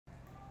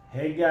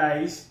Hey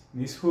guys,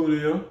 Miss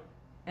Julio.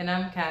 And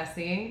I'm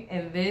Cassie,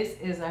 and this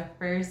is our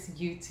first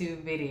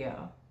YouTube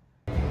video.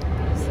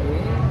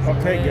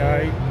 Okay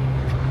guys,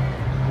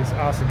 it's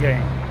us again.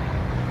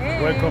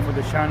 Hey. Welcome to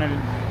the channel,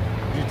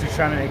 YouTube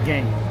channel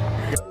again.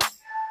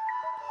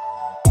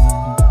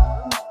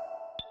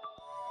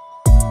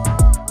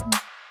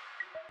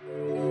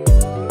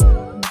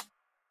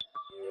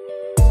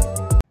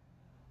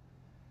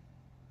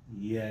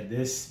 Yeah,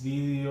 this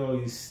video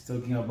is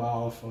talking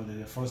about for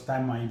the first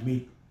time I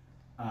meet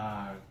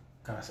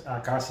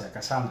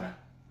Cassandra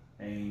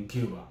in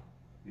Cuba.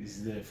 This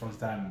is the first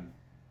time.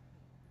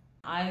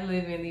 I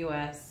live in the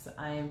US.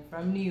 I am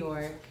from New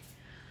York.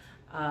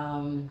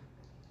 And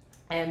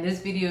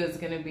this video is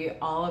going to be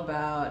all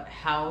about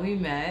how we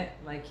met,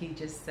 like he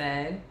just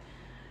said.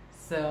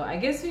 So I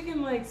guess we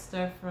can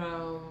start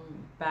from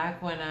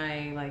back when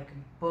I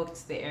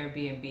booked the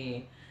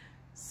Airbnb.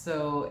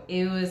 So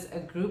it was a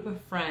group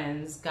of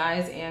friends,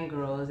 guys and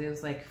girls. It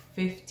was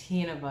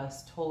 15 of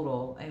us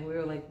total. And we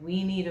were like,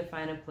 we need to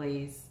find a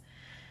place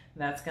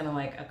that's gonna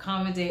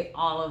accommodate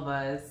all of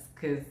us.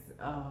 Cause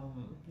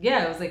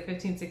yeah, it was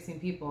 15,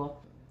 16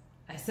 people.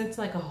 I sent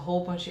a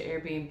whole bunch of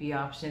Airbnb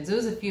options. It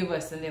was a few of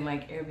us sending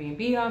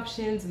Airbnb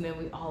options, and then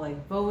we all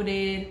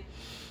voted.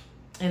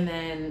 And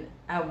then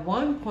at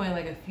one point,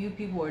 a few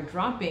people were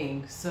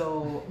dropping.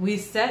 So we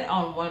set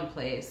on one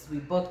place, we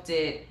booked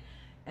it,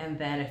 and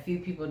then a few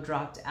people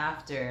dropped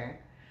after.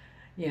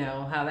 You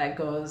know how that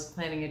goes,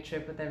 planning a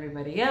trip with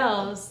everybody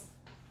else.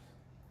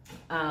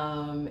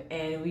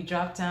 And we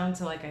dropped down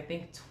to I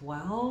think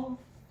 12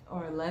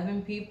 or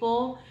 11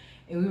 people,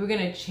 and we were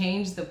gonna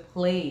change the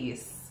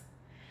place,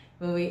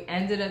 but we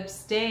ended up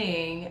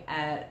staying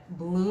at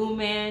Blue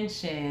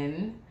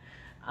Mansion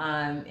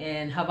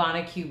in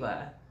Havana,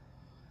 Cuba.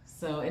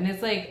 So, and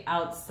it's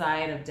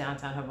outside of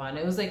downtown Havana.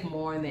 It was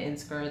more in the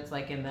inskirts,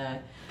 in the,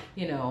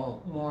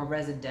 more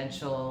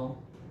residential.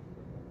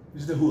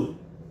 It's the hood,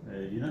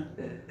 you know?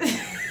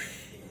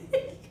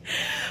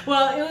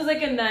 Well, it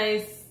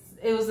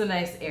was a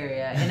nice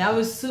area, and I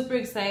was super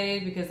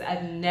excited because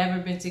I've never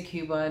been to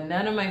Cuba.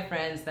 None of my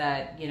friends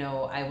that,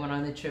 I went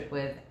on the trip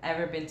with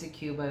ever been to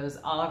Cuba. It was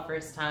all our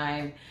first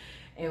time,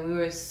 and we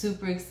were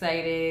super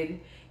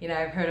excited.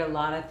 I've heard a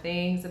lot of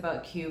things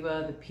about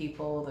Cuba, the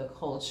people, the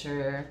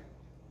culture.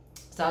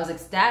 So I was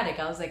ecstatic.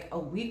 I was a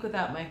week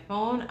without my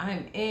phone,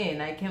 I'm in.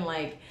 I can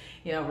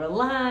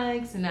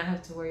relax and not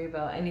have to worry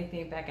about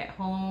anything back at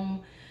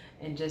home,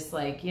 and just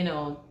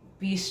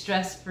be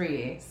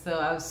stress-free. So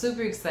I was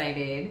super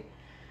excited.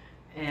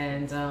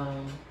 And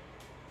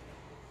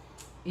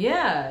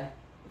yeah,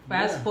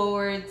 fast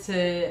forward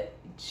to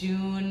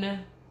June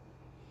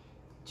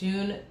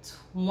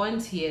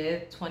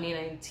 20th,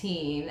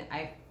 2019,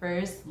 I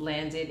first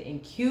landed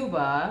in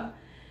Cuba,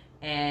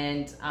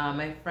 and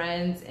my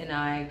friends and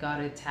I got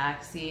a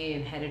taxi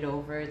and headed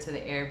over to the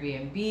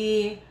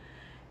Airbnb.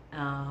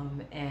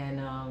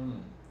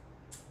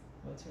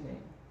 What's her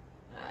name?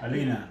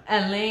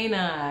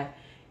 Elena.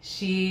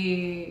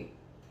 She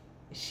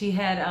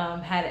had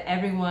had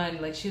everyone,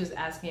 she was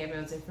asking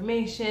everyone's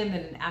information.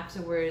 Then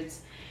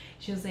afterwards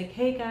she was like,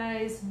 hey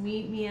guys,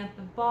 meet me at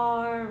the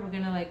bar, we're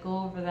gonna go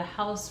over the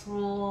house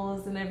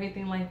rules and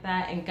everything like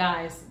that. And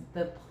guys,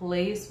 the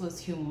place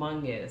was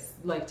humongous.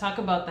 Talk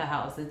about the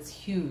house, it's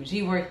huge.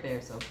 He worked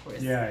there, so of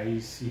course. Yeah,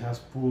 he has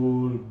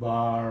pool,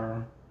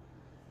 bar,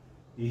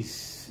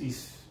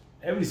 is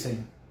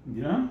everything,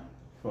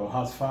 for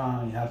have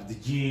fun. You have the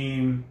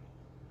gym.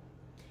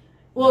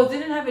 Well, it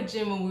didn't have a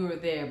gym when we were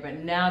there,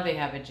 but now they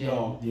have a gym.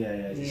 Oh,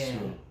 yeah,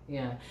 true.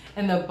 Yeah.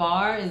 And the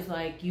bar is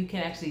you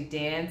can actually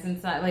dance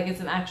inside. It's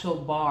an actual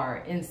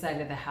bar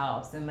inside of the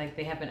house. And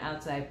they have an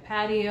outside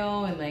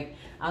patio and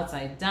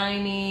outside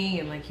dining.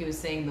 And he was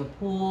saying the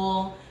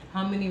pool.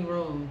 How many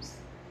rooms?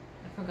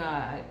 I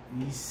forgot.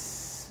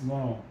 It's,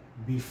 well,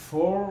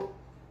 before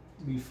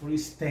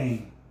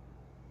staying,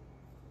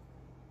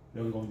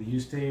 when you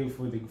stay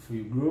for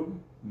your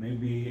group,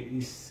 maybe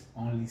it's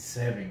only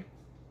 7.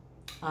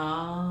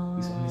 Oh,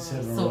 it's only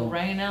 7 so rooms.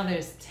 Right now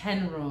there's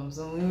 10 rooms.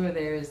 When we were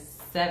there,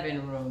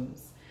 7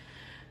 rooms.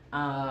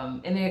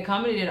 And they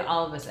accommodated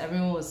all of us.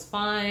 Everyone was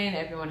fine.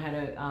 Everyone had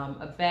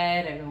a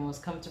bed. Everyone was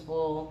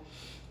comfortable.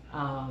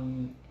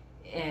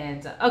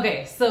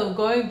 Okay, so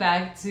going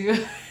back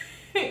to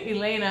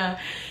Elena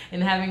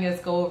and having us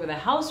go over the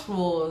house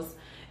rules.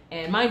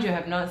 And mind you, I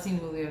have not seen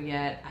Julio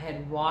yet. I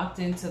had walked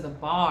into the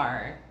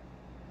bar,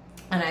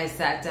 and I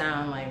sat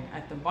down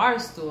at the bar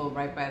stool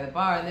right by the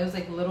bar, and there was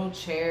little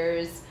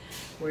chairs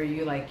where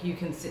you you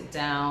can sit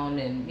down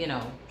and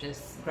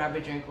just grab a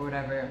drink or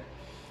whatever.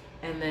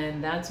 And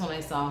then that's when I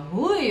saw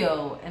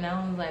Julio, and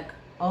I was like,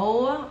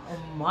 oh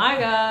my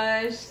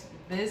gosh,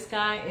 this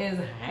guy is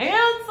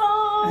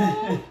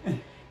handsome.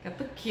 Got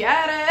the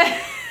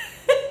quiere.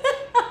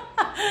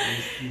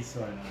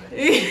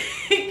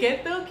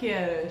 Get the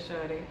quiere,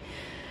 shorty.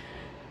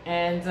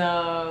 And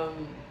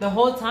the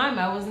whole time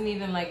I wasn't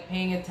even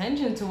paying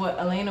attention to what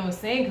Elena was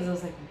saying, because I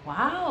was like,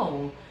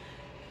 wow,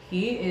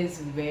 he is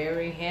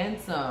very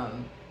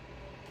handsome.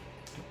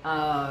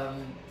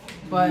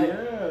 But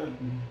yeah,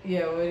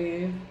 yeah, what do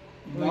you?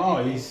 no,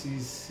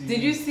 it's.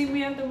 Did you see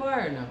me at the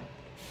bar or no?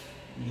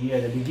 Yeah,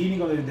 the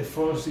beginning of the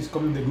first is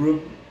coming the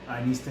group,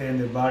 and he stay in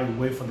the bar, he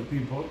wait for the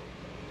people,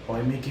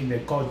 by making the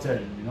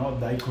cocktail, you know,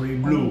 daiquiri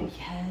blue. Oh,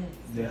 yes.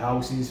 The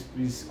house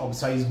is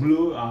outside is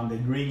blue, and the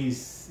drink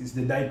is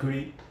the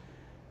daiquiri.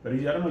 But I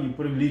don't know, you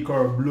put in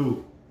liquor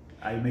blue.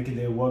 I make it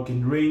the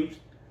walking drink.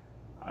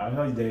 I don't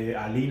know, the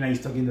Alina is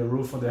talking the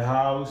roof of the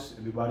house.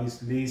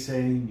 Everybody's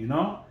listening, you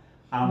know.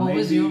 And what maybe,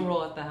 was your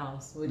role at the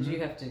house? What did you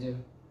have to do?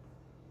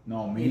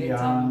 No, me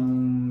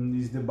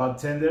is the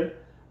bartender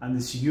and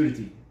the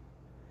security.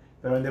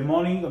 But in the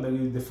morning,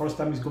 the first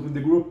time it's going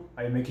the group,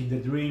 I make it the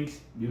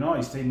drinks. You know,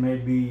 I stay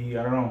maybe,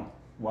 I don't know,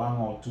 1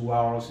 or 2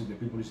 hours if the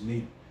people is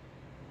need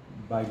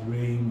by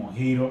drink,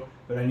 mojito.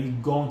 But I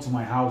need going to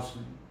my house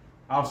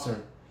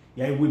after.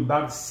 Yeah, I went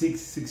back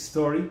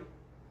 6:30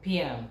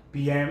 p.m.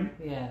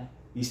 Yeah.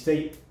 He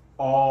stayed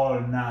all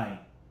night.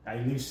 I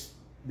leave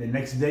the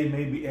next day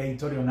maybe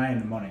 8:30 or 9 in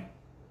the morning.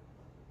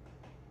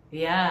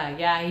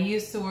 Yeah, he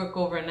used to work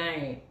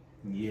overnight.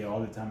 Yeah, all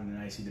the time. And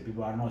I see the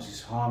people, I don't know,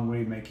 she's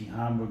hungry, making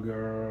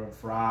hamburger,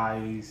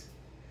 fries.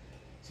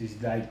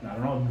 She's like, I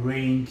don't know,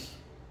 drink.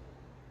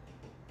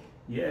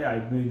 Yeah, I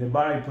bring the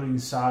bar, I put in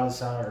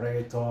salsa,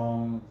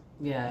 reggaeton.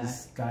 Yeah.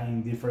 This kind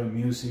of different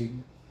music.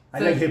 I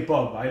So, like hip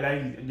hop.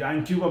 I'm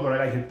in Cuba, but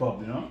I like hip hop,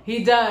 you know?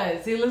 he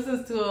does. He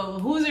listens to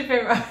who's your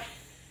favorite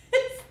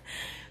artist?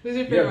 Who's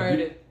your favorite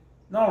artist?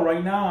 No,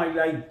 right now I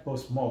like Pop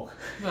Smoke.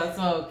 Pop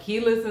Smoke. He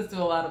listens to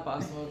a lot of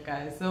Pop Smoke,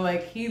 guys. So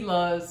like he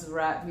loves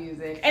rap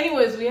music.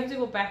 Anyways, we have to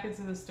go back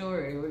into the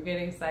story. We're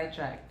getting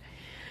sidetracked.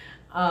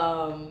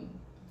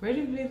 Where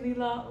did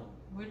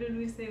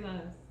we say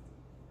last?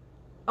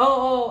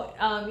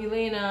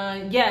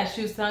 Elena. Yeah,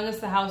 she was telling us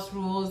the house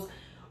rules.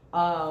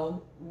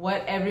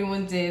 What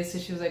everyone did. So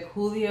she was like,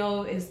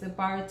 Julio is the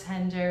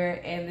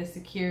bartender and the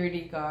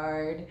security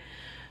guard.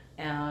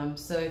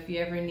 So if you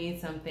ever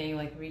need something,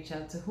 like reach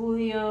out to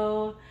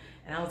Julio.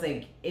 And I was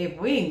like, if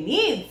we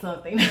need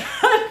something,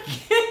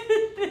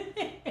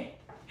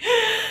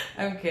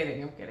 I'm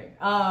kidding.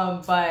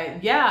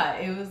 But yeah,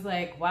 it was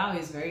like, wow,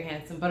 he's very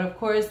handsome. But of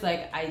course,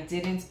 like I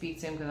didn't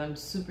speak to him because I'm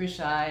super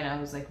shy and I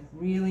was like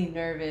really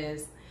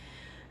nervous.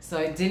 So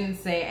I didn't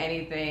say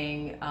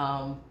anything,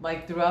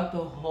 like throughout the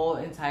whole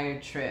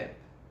entire trip.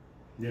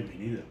 Yeah, me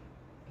neither.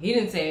 He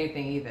didn't say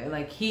anything either.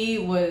 Like he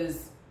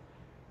was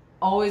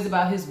always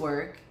about his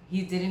work.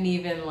 He didn't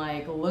even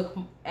like look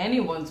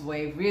anyone's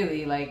way,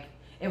 really. Like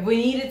if we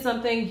needed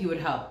something, he would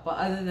help. But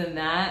other than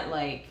that,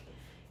 like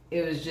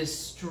it was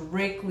just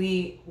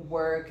strictly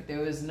work. There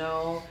was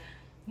no,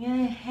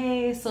 yeah,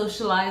 hey,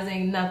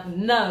 socializing,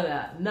 nothing, none of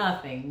that,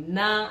 nothing,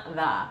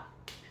 nada.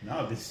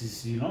 No, this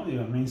is, you know,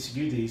 the main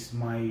security is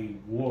my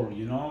work,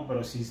 you know,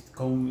 but she's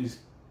coming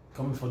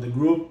for the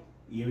group.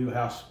 You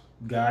have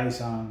guys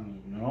and,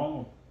 you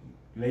know,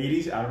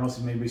 ladies. I don't know if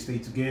maybe stay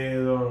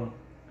together.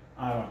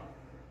 I don't know.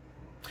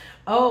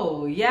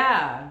 Oh,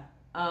 yeah.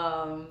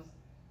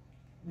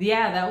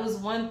 Yeah, that was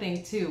one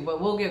thing too,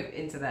 but we'll get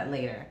into that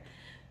later.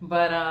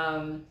 But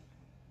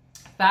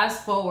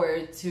fast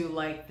forward to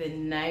like the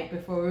night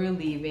before we were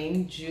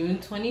leaving, June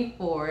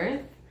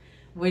 24th,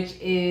 which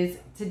is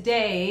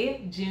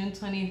today, June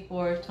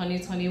 24th,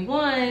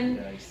 2021.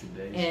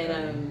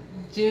 And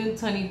June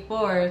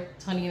 24th,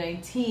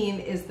 2019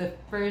 is the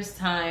first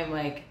time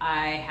like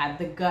I had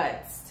the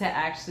guts to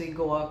actually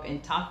go up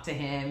and talk to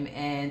him,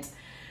 and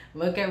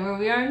look at where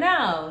we are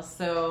now.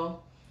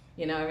 So,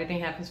 you know,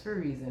 everything happens for a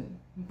reason.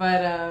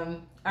 But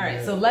all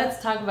right, so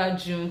let's talk about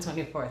June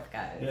 24th,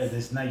 guys. Yeah,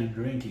 this night you're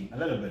drinking a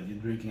little bit.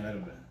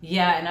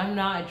 Yeah, and I'm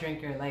not a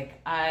drinker. Like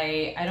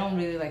I don't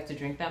really like to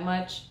drink that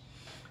much.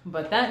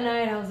 But that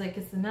night I was like,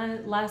 it's the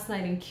last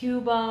night in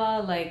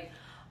Cuba. Like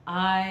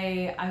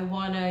I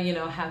want to, you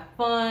know, have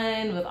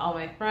fun with all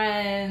my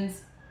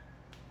friends.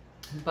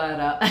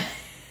 But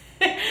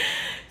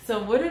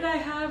so what did I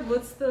have?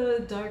 What's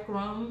the dark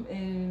rum?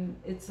 And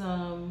it's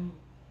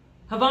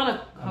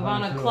Havana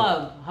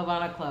Club.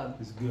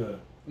 It's good.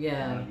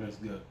 Yeah. Havana Club is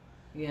good.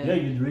 Yeah. Yeah,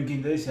 you're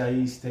drinking this.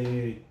 I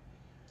stay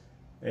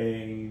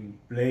and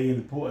play in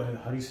the pool.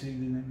 How do you say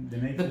the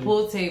name? The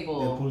pool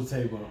table. The pool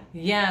table.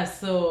 Yeah.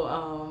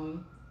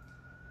 So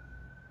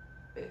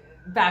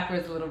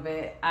backwards a little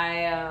bit.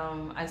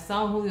 I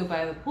saw Julio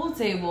by the pool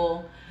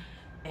table,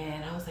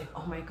 and I was like,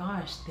 oh my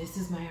gosh, this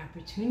is my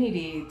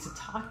opportunity to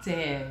talk to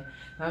him.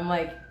 And I'm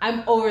like,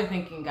 I'm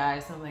overthinking,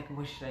 guys. So I'm like,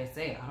 what should I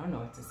say? I don't know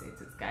what to say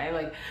to this guy.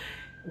 Like,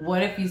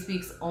 what if he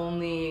speaks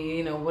only,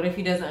 you know, what if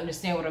he doesn't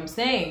understand what I'm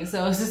saying?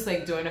 So I was just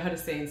like, do I know how to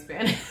say in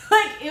Spanish?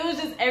 Like, it was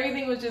just,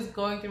 everything was just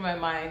going through my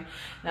mind.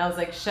 And I was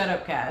like, shut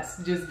up, Cass.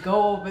 Just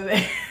go over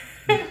there.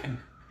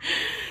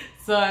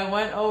 So I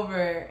went over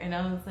and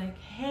I was like,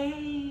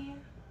 hey.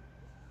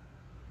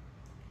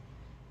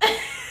 No,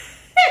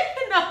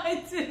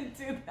 I didn't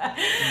do that.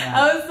 Yeah.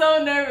 I was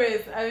so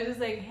nervous. I was just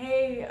like,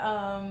 hey,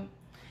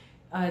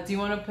 do you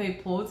want to play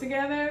pool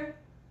together?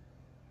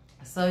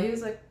 So he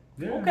was like,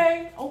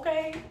 yeah.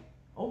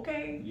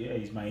 Okay. Yeah,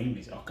 he's my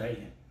English.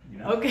 Okay. You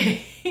know?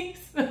 Okay.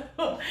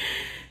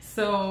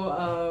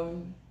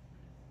 So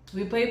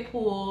we played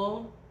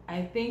pool.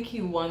 I think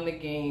he won the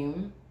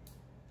game.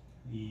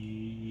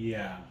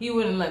 Yeah. He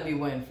wouldn't let me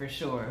win for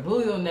sure.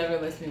 Julio never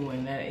lets me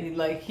win.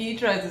 He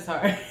tries his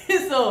hardest.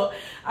 So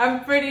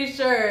I'm pretty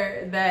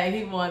sure that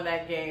he won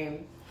that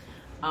game.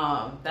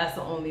 That's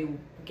the only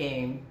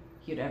game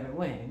he'd ever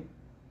win.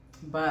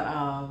 But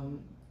I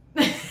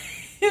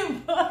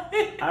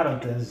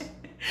don't think so.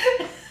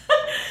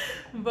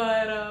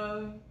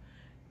 But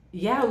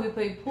yeah, we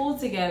played pool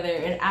together,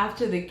 and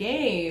after the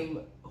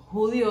game,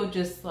 Julio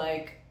just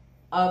like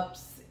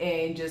ups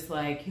and just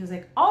like he was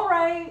like, "All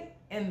right,"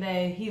 and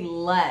then he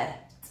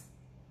left.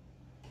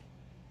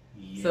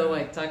 Yeah. So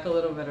like, talk a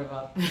little bit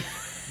about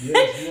this.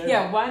 Yes.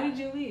 Yeah, why did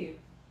you leave?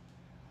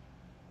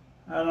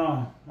 I don't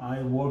know.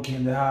 I work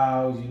in the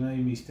house, you know,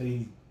 you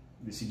stay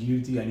the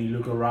security, and you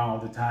look around all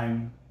the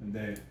time in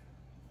the,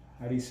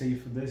 how do you say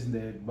for this, in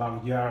the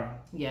backyard.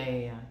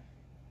 Yeah.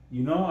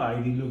 You know, I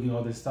be looking at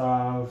all the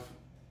stuff,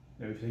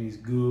 everything is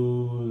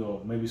good,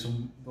 or maybe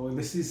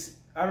this is,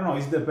 I don't know,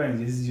 it depends,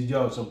 this is your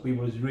job, some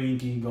people is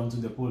drinking, going to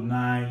the pool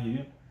night, you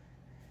know.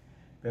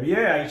 But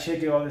yeah, I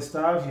check all the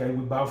stuff, I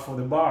go back for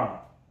the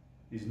bar.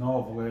 It's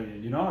not,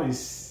 you know,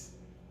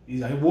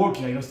 I'm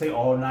working, I don't stay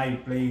all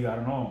night playing, I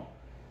don't know.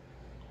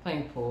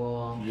 Playing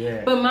pool.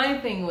 Yeah. But my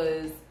thing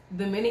was,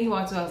 the minute he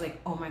walked away, I was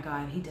like, oh my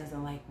God, he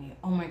doesn't like me.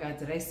 Oh my God,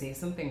 did I say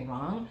something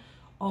wrong?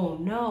 Oh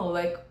no,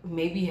 like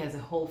maybe he has a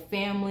whole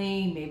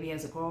family, maybe he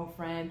has a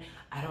girlfriend.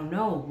 I don't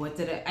know. What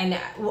did I, and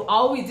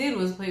all we did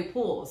was play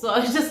pool. So I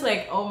was just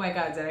like, oh my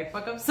God, did I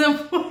fuck up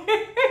somewhere?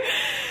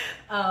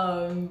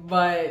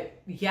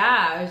 But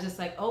yeah, I was just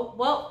like, oh,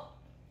 well,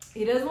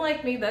 he doesn't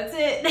like me. That's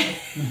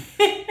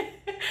it.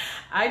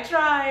 I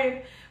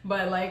tried,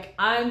 but like,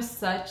 I'm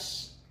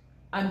such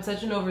an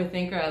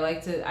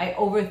overthinker. I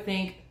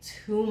overthink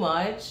too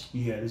much.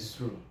 Yeah, this is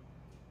true.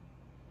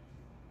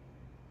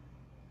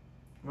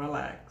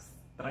 Relax.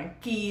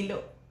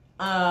 Tranquilo.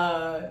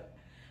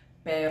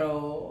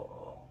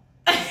 Pero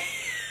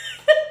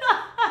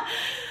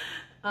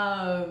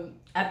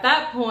at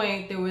that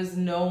point there was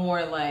no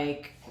more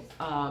like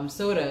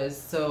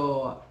sodas,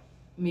 so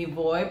me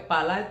voy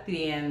pa la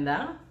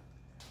tienda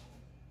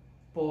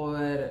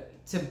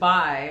to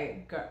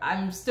buy.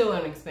 I'm still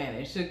learning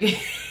Spanish, so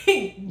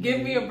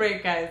give me a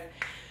break, guys.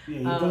 Yeah,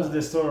 you go to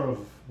the store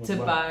to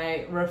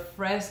buy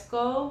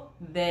refresco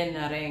de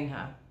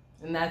naranja,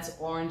 and that's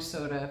orange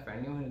soda for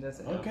anyone who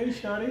doesn't know. Okay,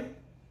 shawty.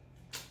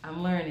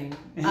 I'm learning.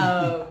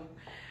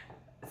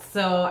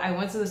 So I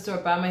went to the store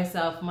by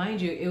myself. Mind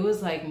you, it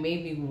was like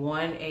maybe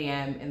 1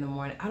 a.m. in the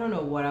morning. I don't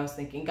know what I was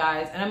thinking,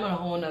 guys. And I'm in a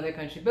whole nother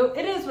country. But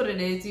it is what it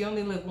is. You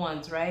only live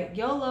once, right?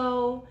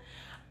 YOLO.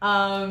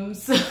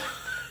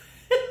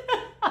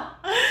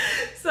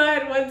 So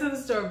I went to the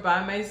store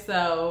by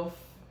myself.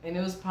 And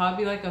it was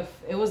probably like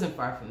it wasn't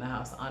far from the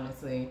house,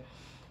 honestly.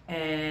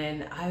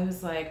 And I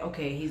was like,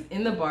 okay, he's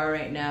in the bar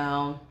right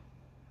now.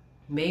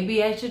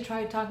 Maybe I should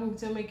try talking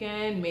to him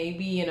again.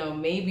 Maybe, you know,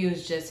 maybe it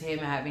was just him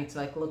having to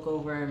like look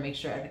over and make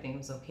sure everything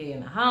was okay in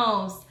the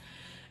house.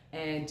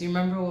 And do you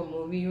remember what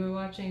movie you were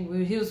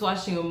watching? He was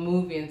watching a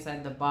movie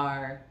inside the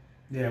bar.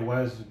 Yeah, it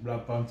was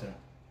Black Panther.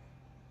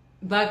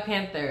 Black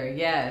Panther,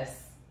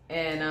 yes.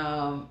 And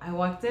I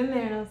walked in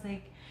there and I was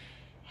like,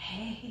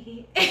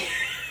 hey. I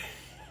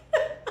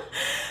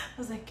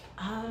was like,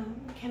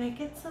 can I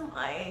get some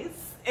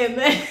ice? And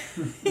then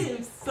it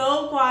was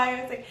so quiet.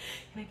 I was like,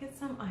 can I get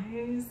some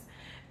ice?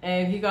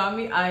 And he got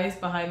me ice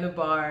behind the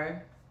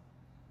bar.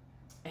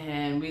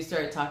 And we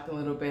started talking a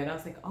little bit. And I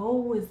was like,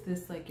 oh, is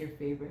this like your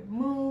favorite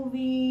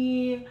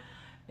movie?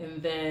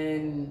 And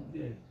then...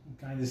 yeah,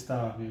 kind of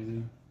stuff.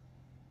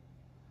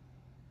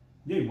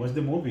 Yeah, what's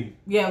the movie?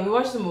 Yeah, we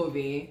watched the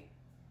movie.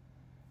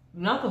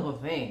 Not the whole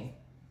thing.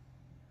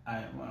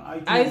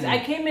 I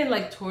came in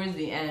like towards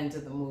the end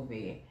of the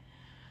movie.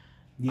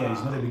 Yeah,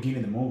 it's not the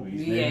beginning of the movie.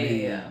 It's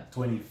maybe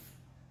 20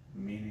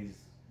 minutes,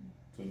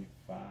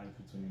 25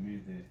 to 20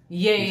 minutes.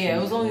 Yeah.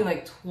 It was only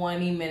like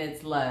 20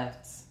 minutes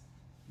left.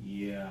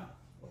 Yeah.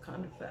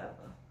 Wakanda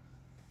forever.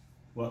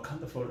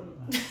 Wakanda forever.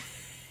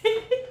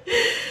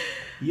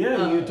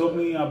 Yeah, you told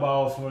me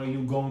about for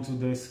you going to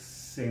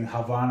this in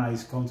Havana.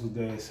 He's come to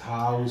this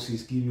house.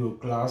 He's give you a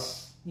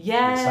class.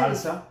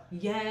 Yes. The salsa.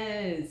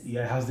 Yes.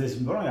 Yeah, it has this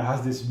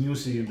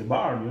music in the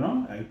bar, you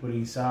know? I put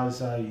in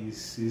salsa,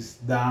 is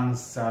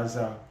dance,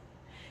 salsa.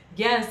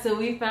 Yeah, so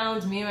me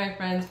and my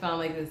friends found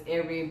like this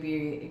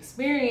Airbnb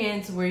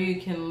experience where you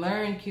can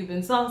learn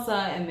Cuban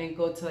salsa and then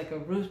go to like a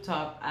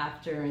rooftop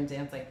after and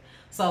dance like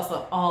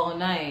salsa all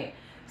night.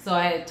 So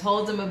I had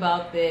told him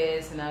about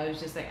this and I was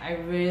just like, I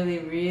really,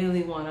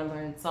 really want to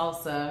learn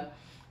salsa.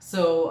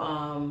 So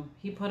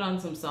he put on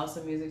some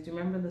salsa music. Do you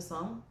remember the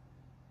song?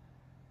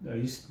 Yeah,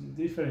 it's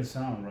different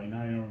sound right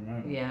now. I don't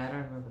remember. Yeah, I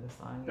don't remember the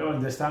song. Yeah,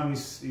 the sound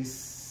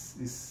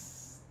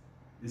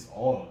is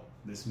all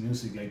this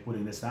music I put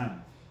in the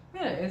sound.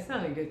 Yeah, it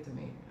sounded good to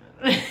me.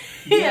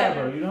 Yeah,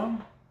 but you know,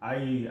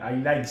 I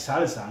like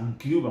salsa. I'm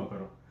Cuban,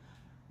 but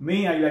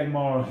me, I like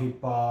more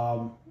hip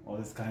hop, all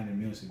this kind of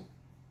music.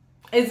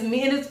 It's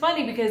me, and it's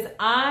funny because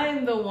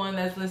I'm the one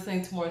that's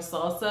listening to more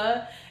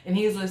salsa and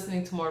he's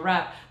listening to more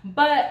rap.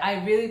 But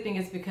I really think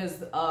it's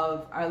because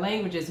of our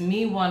languages,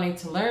 me wanting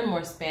to learn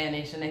more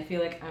Spanish, and I feel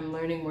like I'm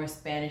learning more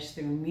Spanish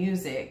through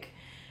music,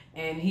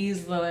 and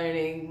he's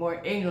learning more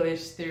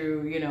English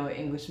through, you know,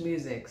 English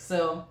music.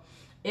 So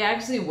it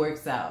actually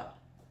works out.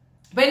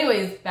 But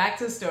anyways, back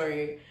to the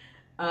story.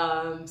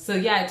 So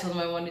yeah, I told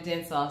him I wanted to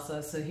dance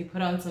salsa. So he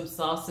put on some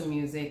salsa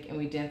music and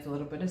we danced a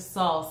little bit of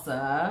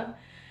salsa.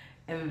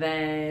 And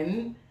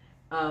then,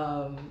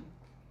 yeah,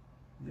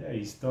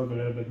 he's talk a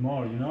little bit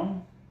more, you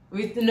know?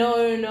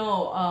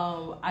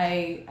 No.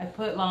 I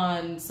put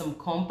on some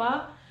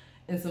compa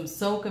and some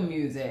soca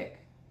music.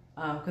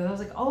 Because I was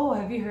like, oh,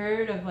 have you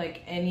heard of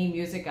like any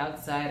music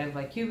outside of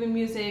like Cuban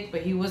music?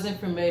 But he wasn't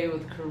familiar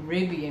with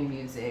Caribbean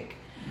music,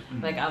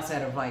 like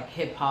outside of like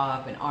hip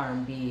hop and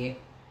R&B.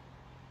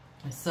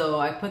 So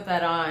I put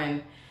that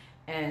on.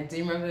 And do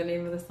you remember the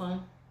name of the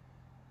song?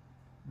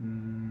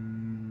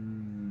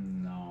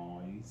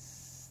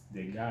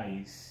 The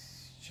guy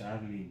is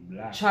Charlie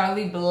Black.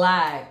 Charlie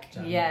Black,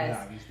 Charlie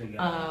yes. Black is the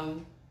guy.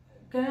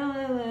 Girl,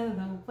 I love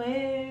the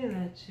way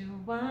that you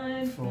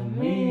whine For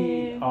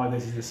me. Oh,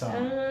 this is the song.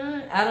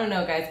 I don't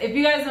know, guys. If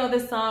you guys know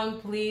this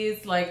song,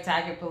 please like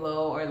tag it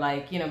below or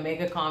like, you know,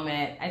 make a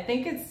comment. I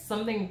think it's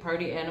something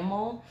Party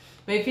Animal.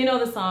 But if you know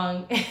the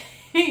song,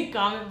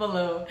 comment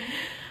below.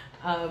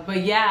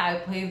 But yeah, I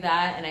played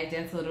that and I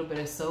danced a little bit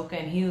of soca,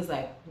 and he was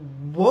like,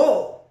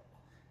 whoa.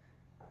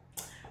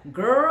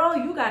 Girl,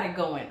 you got it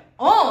going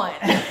on.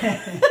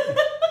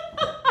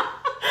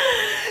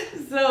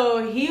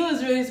 So he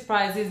was really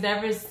surprised. He's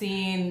never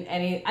seen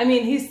any, I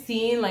mean, he's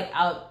seen like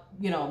out,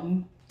 you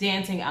know,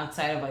 dancing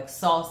outside of like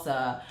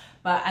salsa,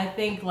 but I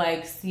think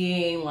like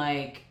seeing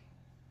like,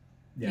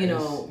 yeah, you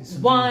know, it's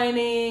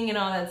whining and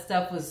all that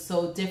stuff was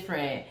so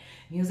different.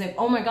 And he was like,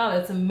 oh my God,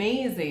 that's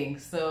amazing.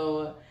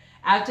 So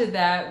after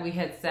that, we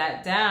had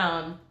sat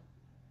down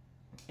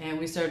and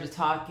we started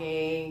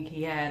talking.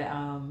 He had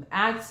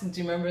asked,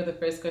 do you remember the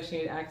first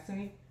question he asked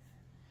me?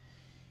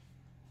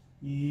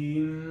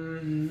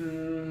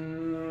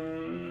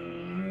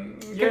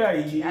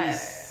 Yeah, he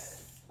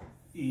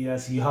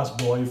has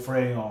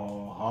boyfriend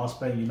or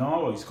husband, you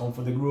know, or he's come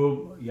for the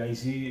group. Yeah, you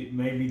see,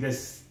 maybe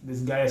this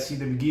guy I see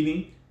the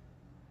beginning.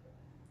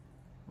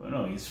 Well,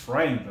 no, he's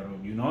friend, but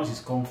you know,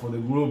 he's come for the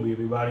group.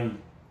 Everybody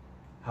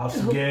house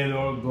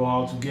together, go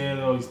out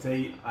together,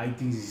 stay. I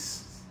think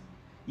he's,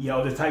 yeah,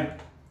 all the time.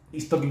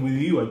 He's talking with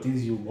you. I think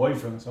it's your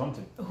boyfriend or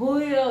something.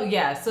 Julio,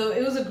 yeah. So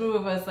it was a group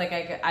of us, like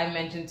I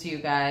mentioned to you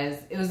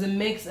guys. It was a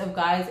mix of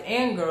guys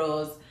and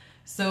girls.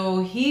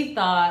 So he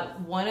thought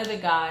one of the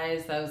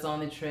guys that was on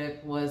the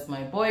trip was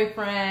my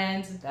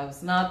boyfriend. That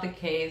was not the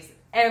case.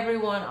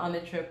 Everyone on the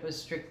trip was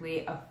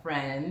strictly a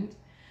friend.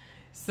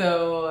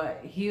 So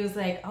he was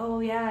like,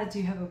 oh yeah, do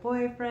you have a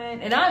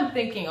boyfriend? And I'm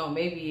thinking, oh,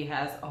 maybe he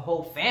has a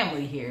whole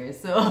family here.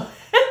 So,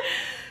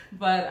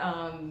 but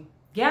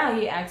yeah,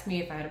 he asked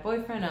me if I had a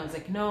boyfriend. I was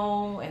like,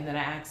 no. And then I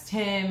asked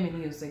him and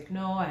he was like,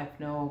 no, I have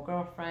no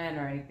girlfriend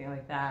or anything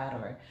like that,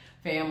 or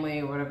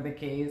family or whatever the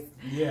case.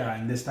 Yeah,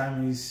 and this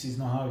time he's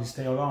not how to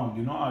stay alone.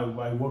 You know,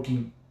 I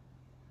working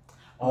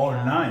all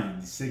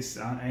night, 6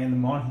 a.m. in the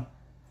morning.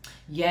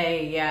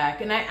 Yeah.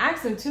 And I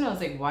asked him too, and I was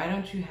like, why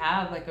don't you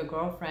have like a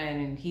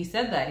girlfriend? And he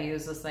said that. He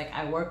was just like,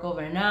 I work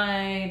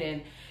overnight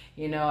and,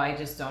 you know, I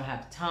just don't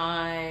have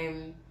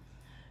time.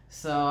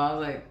 So I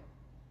was like,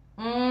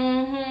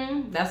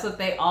 that's what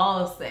they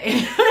all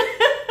say.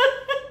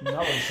 No,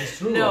 but it's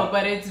true. No,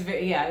 but it's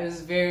it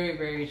was very,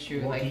 very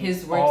true. Like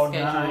his work all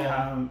schedule.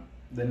 Night,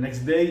 the next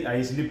day,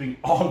 I sleeping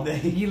all day.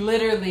 He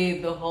literally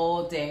the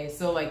whole day.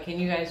 So like, can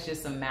you guys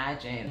just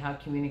imagine how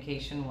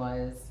communication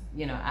was,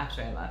 you know,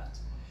 after I left?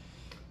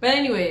 But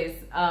anyways,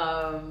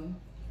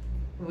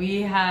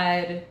 we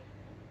had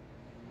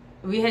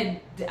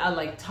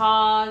like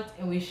talked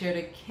and we shared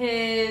a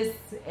kiss,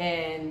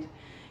 and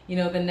you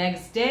know, the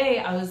next day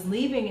I was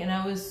leaving and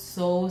I was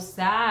so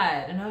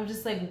sad. And I was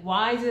just like,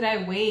 why did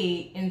I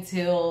wait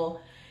until,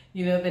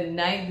 you know, the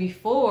night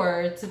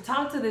before to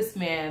talk to this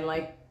man?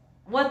 Like,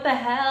 what the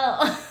hell?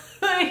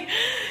 Like,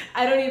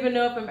 I don't even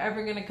know if I'm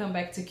ever going to come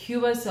back to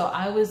Cuba. So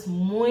I was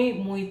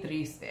muy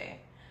triste.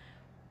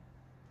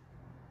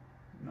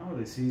 No,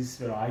 this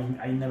is,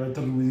 I never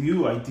talked with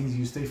you. I think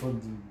you stay for,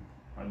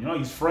 you know,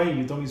 his friend.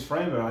 You told his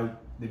friend,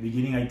 but the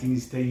beginning, I think he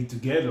stayed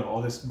together.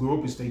 All this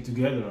group stayed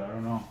together. I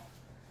don't know.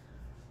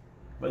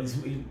 But it's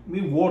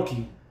me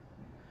working.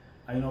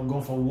 I know,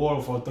 going for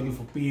work, for talking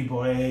for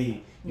people.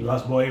 Hey, you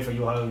have boyfriend,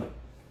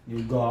 you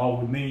go out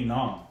with me.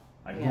 No,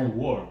 I go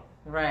work.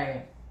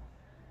 Right.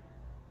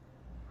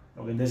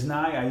 Okay, this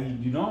night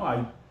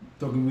I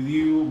talking with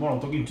you. Well,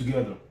 talking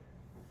together.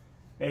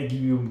 Hey,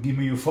 give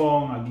me your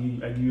phone.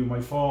 I give you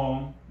my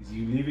phone. Is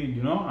you leaving?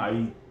 You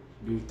know,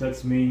 you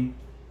text me.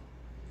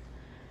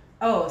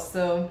 Oh,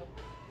 so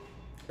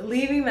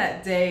leaving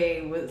that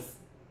day was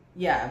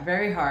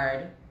very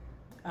hard.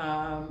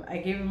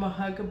 I gave him a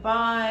hug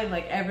goodbye.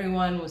 Like,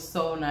 everyone was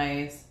so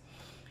nice.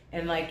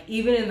 And like,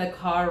 even in the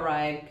car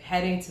ride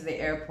heading to the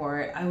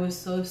airport, I was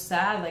so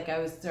sad. Like, I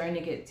was starting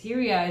to get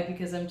teary-eyed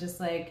because I'm just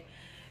like,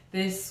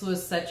 this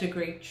was such a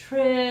great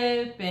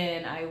trip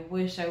and I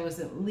wish I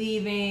wasn't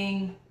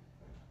leaving.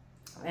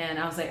 And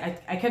I was like,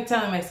 I kept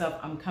telling myself,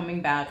 I'm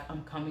coming back,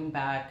 I'm coming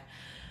back,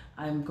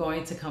 I'm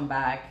going to come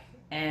back.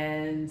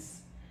 And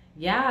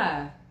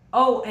yeah.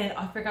 Oh, and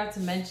I forgot to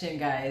mention,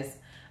 guys,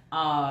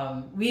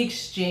 we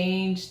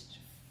exchanged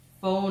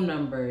phone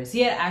numbers. He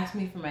had asked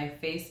me for my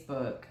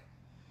Facebook.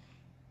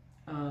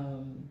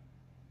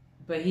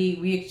 But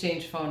we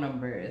exchanged phone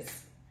numbers,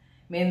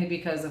 mainly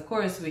because of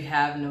course we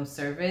have no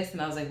service.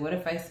 And I was like, what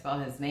if I spell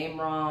his name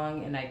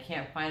wrong and I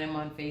can't find him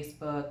on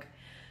Facebook?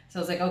 So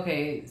I was like,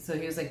 okay. So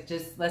he was like,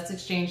 just let's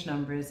exchange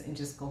numbers and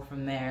just go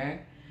from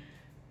there.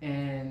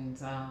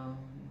 And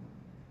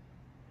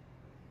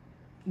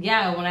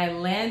yeah, when I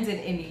landed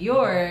in New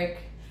York,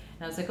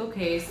 I was like,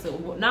 okay,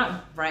 so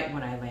not right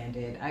when I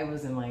landed. I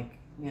wasn't like,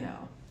 you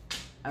know.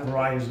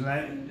 Right, it's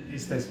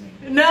me.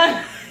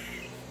 No.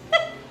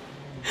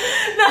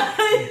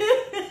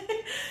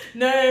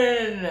 No.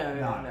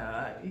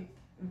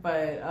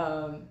 But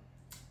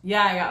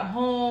yeah, I got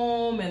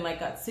home and like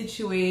got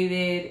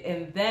situated,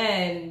 and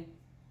then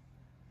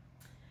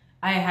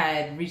I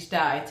had reached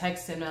out. I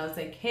texted him and I was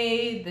like,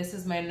 hey, this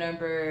is my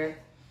number.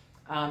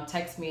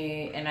 Text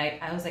me. And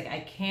I was like,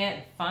 I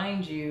can't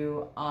find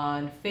you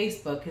on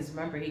Facebook, because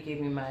remember, he gave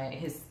me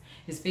his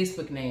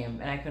Facebook name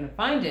and I couldn't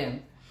find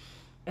him.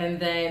 And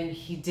then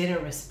he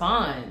didn't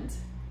respond.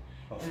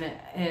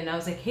 And I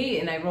was like, hey,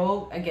 and I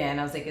wrote again.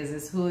 I was like, is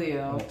this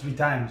Julio? 3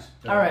 times.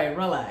 All right,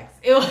 relax.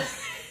 It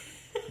was.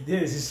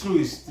 Yes, it's true.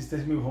 It's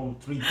texted me home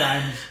 3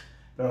 times.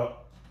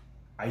 But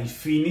I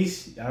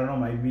finished. I don't know.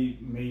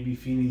 Maybe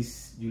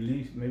finish. You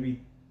leave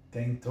maybe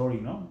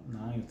 10:30, no?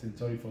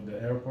 10:30 for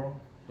the airport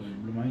for the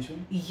Blue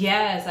Mansion.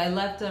 Yes, I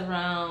left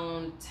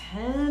around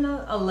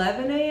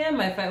 11 a.m.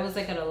 My flight was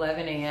like at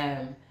 11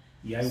 a.m.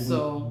 Yeah, I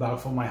went back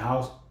from my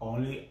house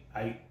only.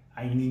 I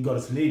need go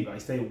to sleep. I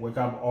wake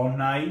up all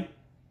night.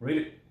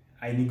 Really,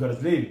 I need go to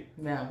sleep.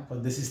 Yeah.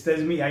 But this is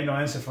tells me I no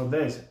answer for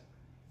this.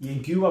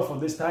 In Cuba, for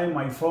this time,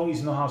 my phone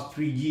is not has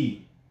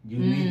 3G. You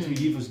need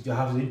 3G because you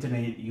have the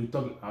internet. You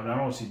talk. I don't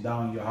know. Sit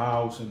down in your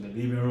house in the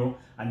living room,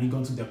 and you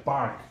go to the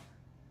park.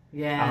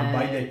 Yeah. And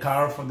buy the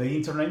card for the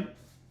internet.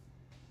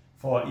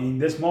 For in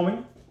this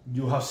moment,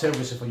 you have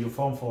services for your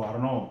phone for I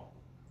don't know,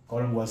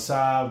 calling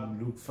WhatsApp,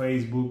 look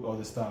Facebook, all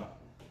the stuff.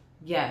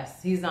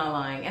 Yes, he's not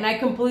lying. And I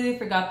completely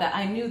forgot that.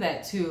 I knew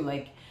that too.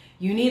 Like,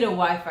 you need a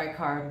Wi-Fi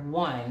card,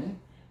 1.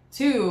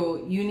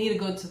 2, you need to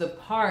go to the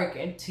park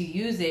and to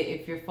use it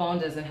if your phone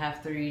doesn't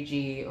have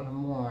 3G or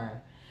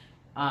more.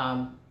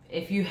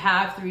 If you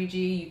have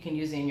 3G, you can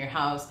use it in your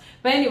house.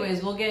 But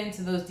anyways, we'll get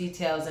into those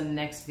details in the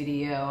next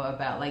video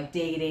about like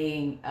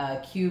dating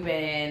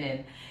Cuban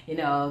and, you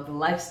know, the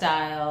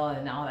lifestyle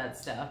and all that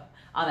stuff,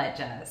 all that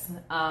jazz.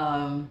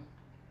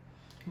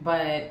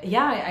 But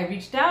yeah, I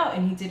reached out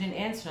and he didn't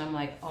answer. I'm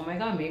like, oh my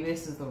God, maybe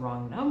this is the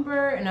wrong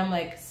number. And I'm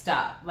like,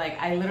 stop. Like,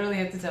 I literally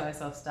have to tell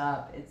myself,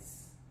 stop.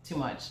 It's too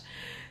much.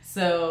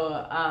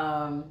 So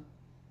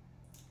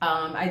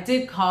I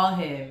did call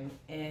him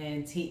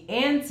and he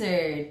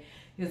answered.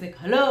 He was like,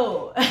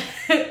 hello,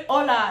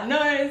 hola. No,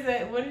 I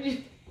said,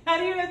 how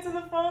do you answer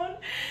the phone?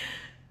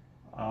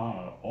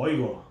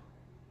 Oigo.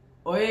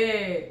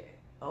 Oye,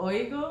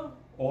 oigo?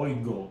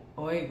 Oigo.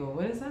 Oigo,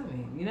 what does that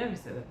mean? You never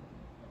said that.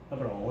 No,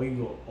 pero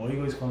oigo.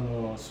 Oigo is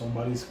when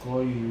somebody's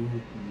calling you,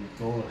 you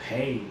told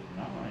hey,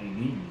 no, in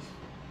English.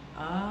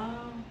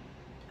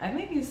 I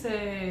think you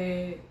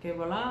say que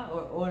vola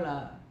or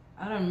hola.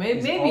 I don't know.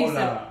 Maybe you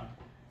said,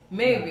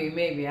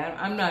 maybe.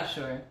 I'm not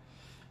sure.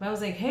 But I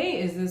was like,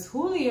 hey, is this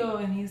Julio?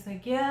 And he's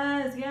like,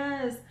 yes.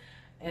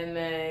 And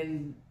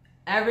then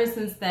ever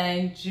since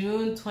then,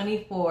 June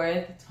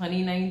 24th,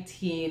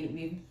 2019,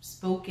 we've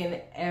spoken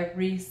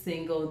every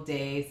single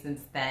day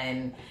since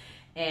then.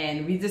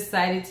 And we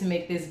decided to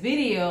make this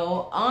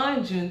video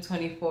on June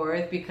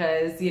 24th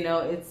because, you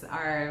know, it's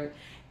our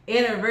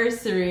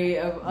anniversary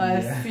of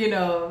us, you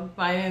know,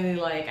 finally,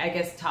 like, I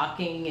guess,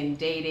 talking and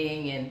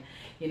dating. And,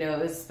 you know,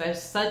 it was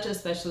such a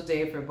special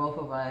day for both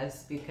of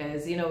us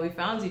because, you know, we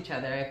found each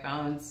other. I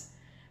found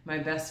my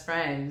best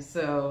friend.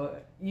 So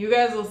you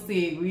guys will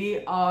see,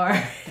 we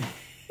are,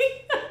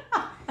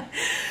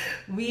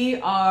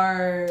 we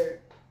are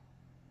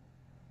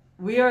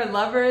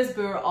lovers,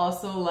 but we're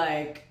also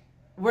like,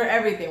 we're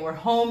everything. We're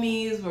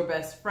homies, we're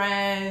best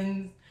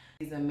friends.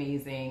 He's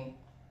amazing.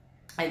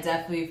 I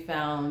definitely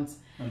found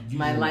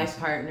my life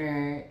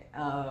partner.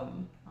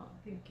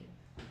 Thank you.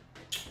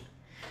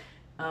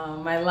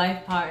 My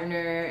life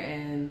partner,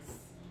 and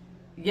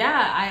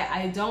yeah,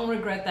 I don't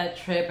regret that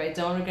trip. I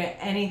don't regret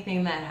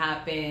anything that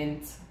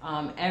happened.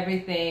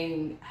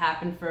 Everything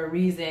happened for a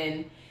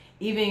reason.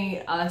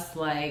 Even us,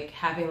 like,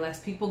 having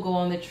less people go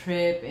on the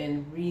trip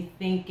and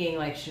rethinking,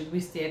 like, should we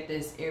stay at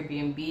this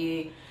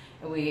Airbnb?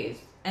 And we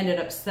ended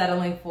up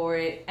settling for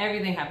it.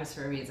 Everything happens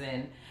for a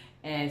reason.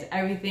 And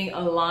everything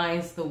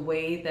aligns the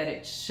way that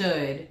it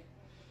should.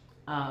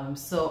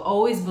 So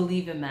always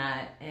believe in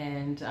that.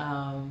 And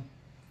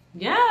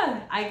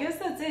yeah, I guess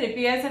that's it. If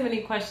you guys have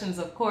any questions,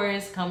 of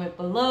course, comment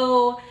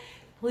below.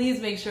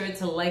 Please make sure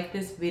to like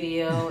this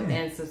video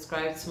and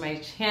subscribe to my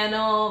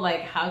channel.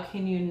 Like, how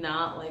can you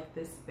not like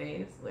this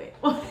face? Wait,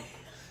 what?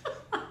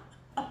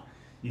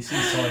 You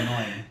seem so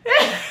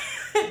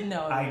annoying.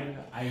 No,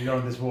 I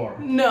learned this word.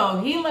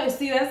 No, he learns.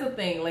 See, that's the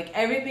thing. Like,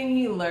 everything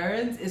he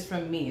learns is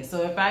from me.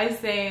 So if I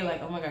say,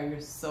 like, oh my God,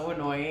 you're so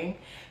annoying,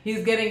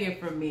 he's getting it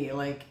from me.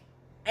 Like,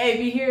 if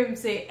you hear him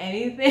say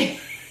anything,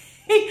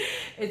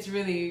 it's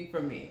really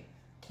from me.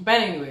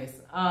 But anyways,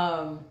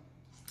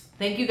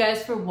 thank you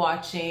guys for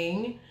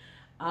watching.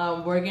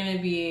 We're going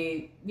to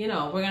be, we're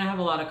going to have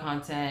a lot of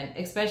content,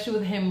 especially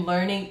with him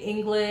learning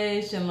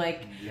English and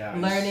like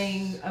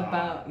learning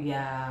about,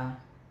 yeah.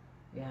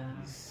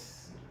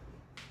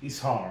 It's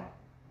hard.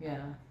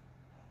 Yeah.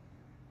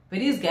 But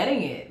he's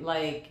getting it.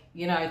 Like,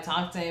 I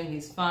talked to him,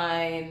 he's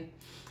fine.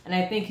 And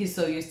I think he's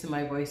so used to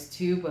my voice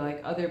too, but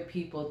like other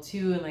people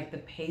too, and like the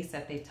pace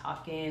that they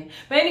talk in.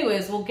 But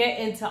anyways, we'll get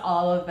into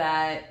all of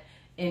that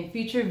in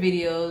future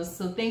videos.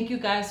 So thank you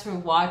guys for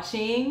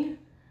watching.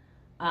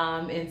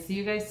 And see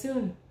you guys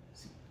soon.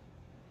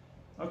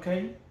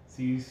 Okay.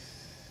 See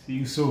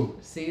you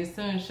soon. See you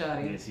soon,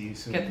 shawty. Yeah, see you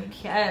soon. Que te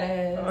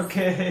quieres.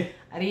 Okay.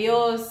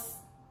 Adios.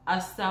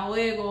 Hasta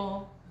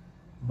luego.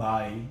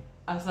 Bye.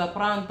 Hasta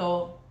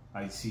pronto.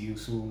 I see you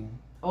soon.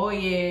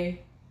 Oye.